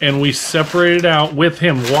 and we separated out with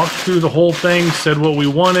him, walked through the whole thing, said what we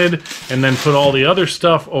wanted, and then put all the other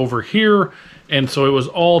stuff over here. And so it was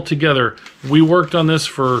all together. We worked on this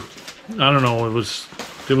for, I don't know,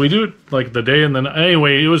 did we do it like the day and then?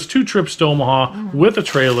 Anyway, it was 2 trips to Omaha with a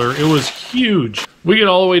trailer. It was huge. We get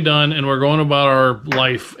all the way done, and we're going about our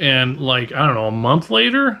life. And like, I don't know, a month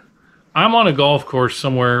later, I'm on a golf course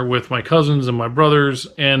somewhere with my cousins and my brothers,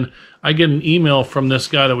 and I get an email from this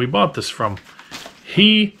guy that we bought this from.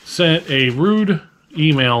 He sent a rude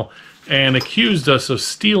email and accused us of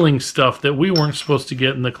stealing stuff that we weren't supposed to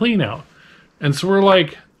get in the clean out. And so we're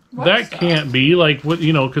like, that stuff? can't be like what,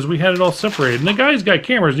 you know, because we had it all separated. And the guy's got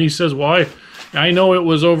cameras, and he says, well, I know it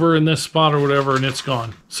was over in this spot or whatever, and it's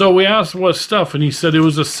gone. So we asked what stuff, and he said it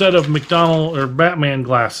was a set of McDonald or Batman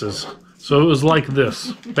glasses. So it was like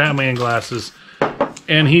this, Batman glasses.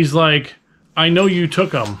 And he's like, I know you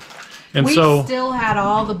took them. And we so still had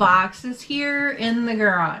all the boxes here in the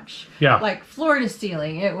garage. Yeah. Like floor to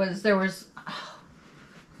ceiling. There was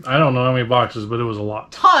I don't know how many boxes, but it was a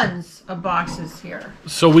lot. tons of boxes here.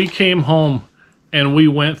 So we came home and we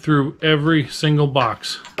went through every single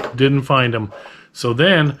box. Didn't find them. So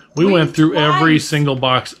then we went through every single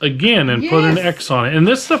box again and put an X on it. And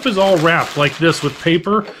this stuff is all wrapped like this with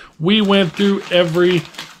paper. We went through every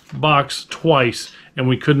box twice and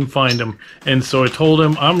we couldn't find them. And so I told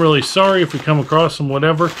him, I'm really sorry if we come across them,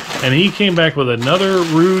 whatever. And he came back with another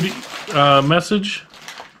rude message,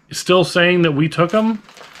 still saying that we took them.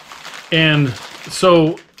 And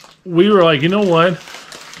so we were like, you know what?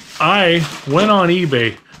 I went on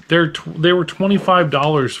eBay. They were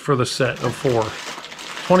 $25 for the set of 4.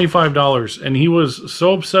 $25. And he was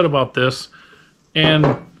so upset about this. And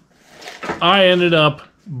I ended up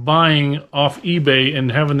buying off eBay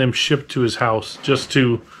and having them shipped to his house just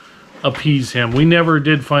to appease him. We never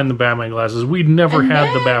did find the Batman glasses. We'd never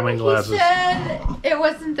had the Batman glasses. He said it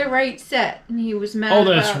wasn't the right set. And he was mad. Oh,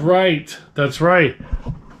 that's right. That's right.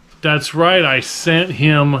 That's right. I sent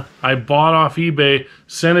him, I bought off eBay,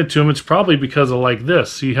 sent it to him. It's probably because of like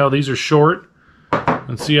this. See how these are short?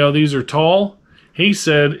 And see how these are tall? He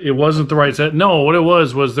said it wasn't the right set. No, what it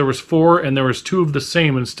was there was 4 and there was 2 of the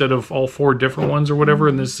same instead of all 4 different ones or whatever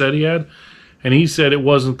in this set he had. And he said it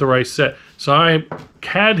wasn't the right set. So I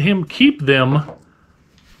had him keep them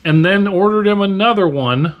and then ordered him another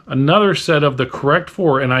one, another set of the correct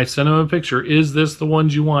 4. And I sent him a picture. Is this the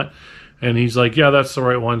ones you want? And he's like, yeah, that's the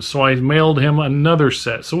right one. So I mailed him another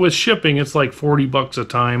set. So with shipping, it's like $40 a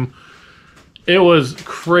time. It was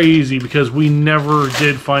crazy because we never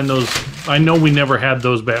did find those. I know we never had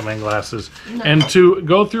those Batman glasses. No. And to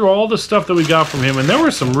go through all the stuff that we got from him, and there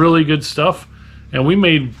was some really good stuff, and we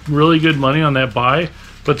made really good money on that buy.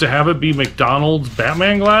 But to have it be McDonald's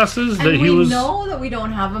Batman glasses that he was... we know that we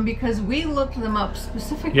don't have them because we looked them up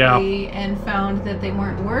specifically and found that they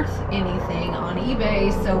weren't worth anything on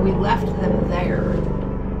eBay, so we left them there.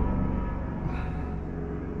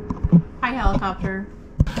 Hi, helicopter.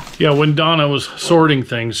 Yeah, when Donna was sorting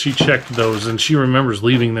things, she checked those, and she remembers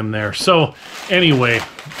leaving them there. So, anyway,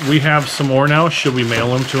 we have some more now. Should we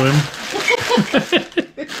mail them to him?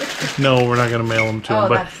 No, we're not going to mail them to him.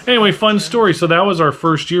 But anyway, fun story. So that was our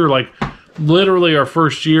first year, like literally our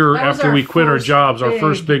first year after we quit our jobs, our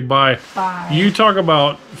first big buy. You talk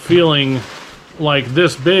about feeling like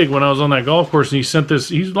this big when I was on that golf course, and he sent this,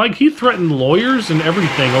 he threatened lawyers and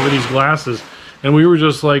everything over these glasses. And we were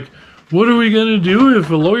just like, what are we going to do if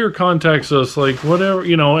a lawyer contacts us? Like, whatever,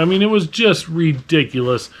 you know, I mean, it was just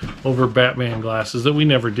ridiculous over Batman glasses that we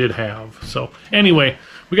never did have. So anyway,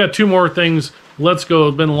 we got 2 more things. Let's go.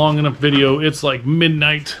 It's been a long enough video. It's like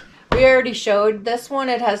midnight. We already showed this one.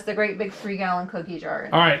 It has the great big 3-gallon cookie jar in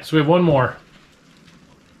it. All right, so we have one more.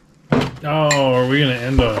 Oh, are we going to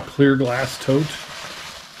end on a clear glass tote?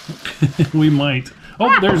 We might.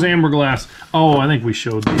 Oh, there's amber glass. Oh, I think we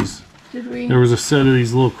showed these. Did we? There was a set of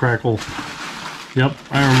these little crackle. Yep,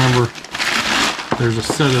 I remember. There's a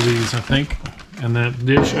set of these, I think. And that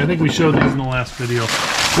dish. I think we showed these in the last video.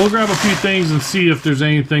 We'll grab a few things and see if there's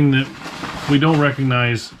anything that we don't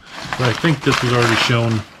recognize. But I think this was already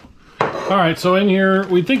shown. Alright, so in here,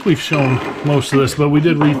 we think we've shown most of this, but we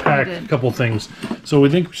did repack a couple things. So we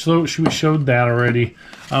think we showed that already.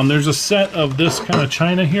 There's a set of this kind of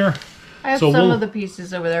china here. I have some of the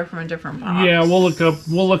pieces over there from a different box. Yeah, we'll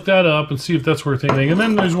look that up and see if that's worth anything. And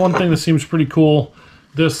then there's one thing that seems pretty cool.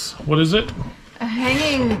 This, what is it? A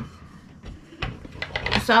hanging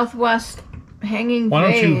Southwest hanging vase.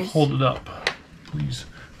 Why don't you hold it up, please?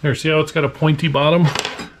 There, see how it's got a pointy bottom?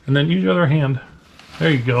 And then use your other hand.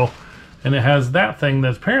 There you go. And it has that thing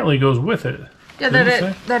that apparently goes with it.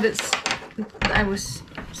 Yeah, I was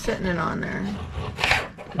sitting it on there.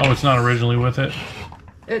 Oh, it's not originally with it?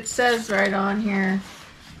 It says right on here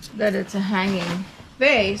that it's a hanging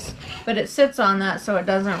vase, but it sits on that so it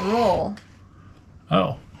doesn't roll.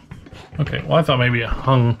 Oh. Okay, well I thought maybe it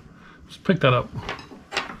hung. Just pick that up.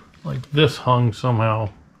 Like this hung somehow.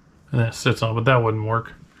 And then it sits on, but that wouldn't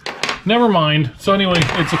work. Never mind. So anyway,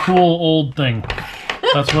 it's a cool old thing.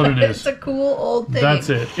 That's what it is. It's a cool old thing. That's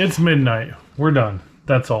it. It's midnight. We're done.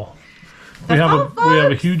 That's all. We have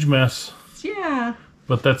a huge mess. Yeah.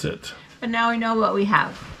 But that's it. But now we know what we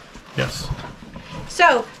have. Yes.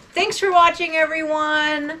 So, thanks for watching,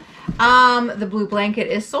 everyone. The blue blanket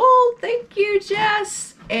is sold. Thank you,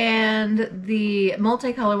 Jess. And the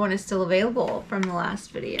multicolor one is still available from the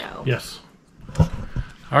last video. Yes.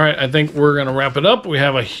 All right, I think we're going to wrap it up. We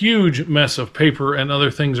have a huge mess of paper and other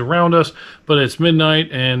things around us, but it's midnight,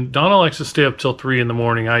 and Donna likes to stay up till 3 in the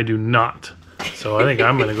morning. I do not. So I think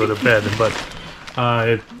I'm going to go to bed.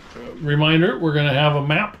 But reminder, we're going to have a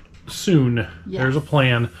map soon. Yes. There's a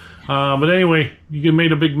plan. But anyway, you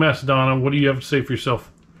made a big mess, Donna. What do you have to say for yourself?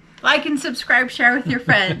 Like and subscribe, share with your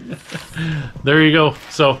friends. There you go.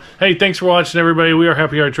 So, hey, thanks for watching, everybody. We are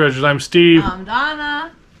Happy Heart Treasures. I'm Steve. I'm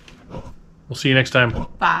Donna. We'll see you next time.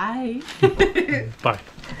 Bye. Bye.